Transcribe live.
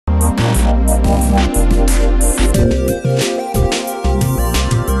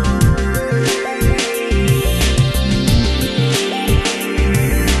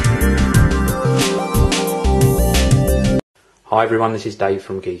Hi everyone, this is Dave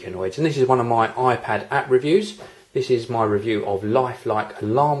from Geekanoids, and this is one of my iPad app reviews. This is my review of Lifelike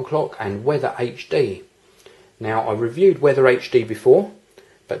Alarm Clock and Weather HD. Now, I reviewed Weather HD before,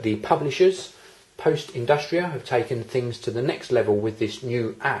 but the publishers, Post Industria, have taken things to the next level with this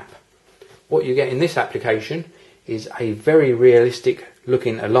new app. What you get in this application is a very realistic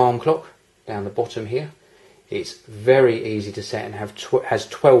looking alarm clock down the bottom here. It's very easy to set and has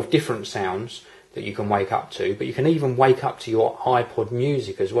 12 different sounds that you can wake up to, but you can even wake up to your iPod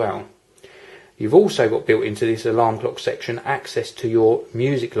music as well. You've also got built into this alarm clock section access to your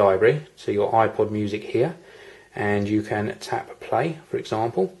music library, so your iPod music here, and you can tap play, for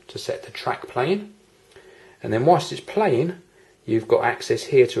example, to set the track playing. And then whilst it's playing, you've got access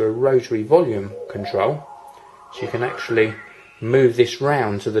here to a rotary volume control, so you can actually move this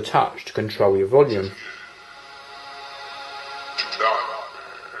round to the touch to control your volume.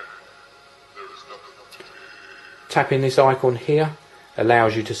 Tapping this icon here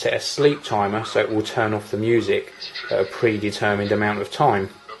allows you to set a sleep timer so it will turn off the music at a predetermined amount of time.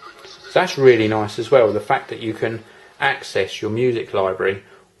 So that's really nice as well, the fact that you can access your music library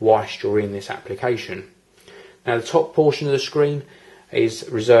whilst you're in this application. Now, the top portion of the screen is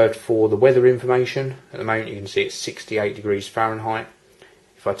reserved for the weather information. At the moment you can see it's 68 degrees Fahrenheit.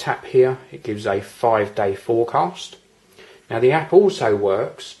 If I tap here, it gives a 5-day forecast. Now, the app also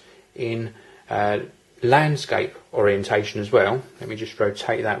works in landscape orientation as well. Let me just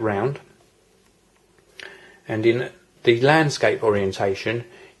rotate that round. And in the landscape orientation,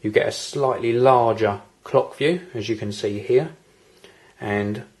 you get a slightly larger clock view, as you can see here.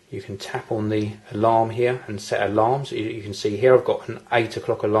 And you can tap on the alarm here and set alarms. You can see here I've got an 8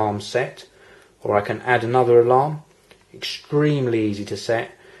 o'clock alarm set, or I can add another alarm. Extremely easy to set.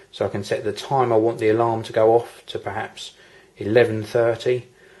 So I can set the time I want the alarm to go off to perhaps 11:30.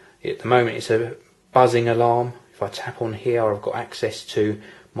 At the moment it's a buzzing alarm. If I tap on here, I've got access to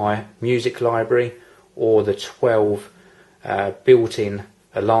my music library or the 12 built-in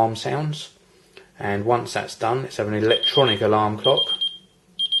alarm sounds. And once that's done, let's have an electronic alarm clock.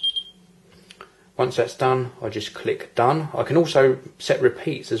 Once that's done, I just click done. I can also set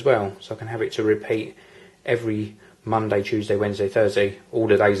repeats as well, so I can have it to repeat every Monday, Tuesday, Wednesday, Thursday, all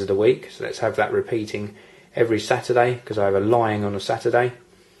the days of the week. So let's have that repeating every Saturday, because I have a lying on a Saturday.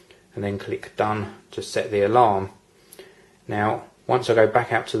 And then click done to set the alarm. Now, once I go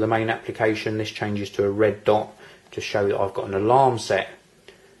back out to the main application, this changes to a red dot to show that I've got an alarm set.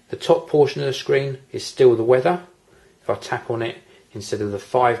 The top portion of the screen is still the weather. If I tap on it, instead of the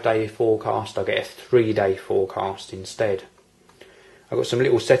 5-day forecast, I get a 3-day forecast instead. I've got some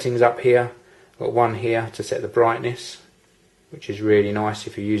little settings up here. I've got one here to set the brightness, which is really nice.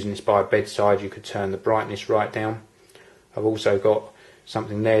 If you're using this by a bedside, you could turn the brightness right down. I've also got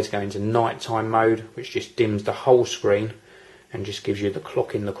something there to go into nighttime mode, which just dims the whole screen and just gives you the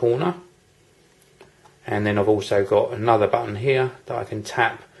clock in the corner. And then I've also got another button here that I can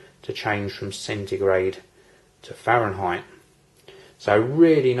tap to change from centigrade to Fahrenheit. So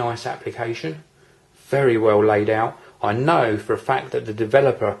really nice application, very well laid out. I know for a fact that the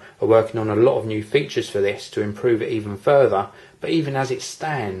developer are working on a lot of new features for this to improve it even further, but even as it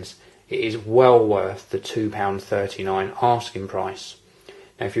stands, it is well worth the £2.39 asking price.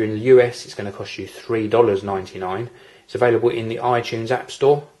 Now, if you're in the US, it's going to cost you $3.99. It's available in the iTunes App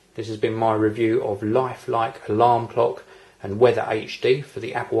Store. This has been my review of Lifelike Alarm Clock and Weather HD for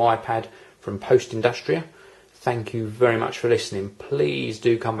the Apple iPad from Post Industria. Thank you very much for listening. Please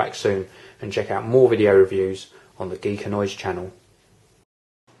do come back soon and check out more video reviews on the Geekanoids channel.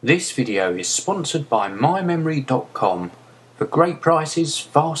 This video is sponsored by mymemory.com. For great prices,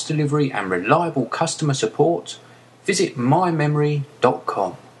 fast delivery and reliable customer support, visit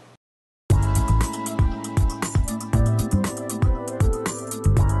mymemory.com.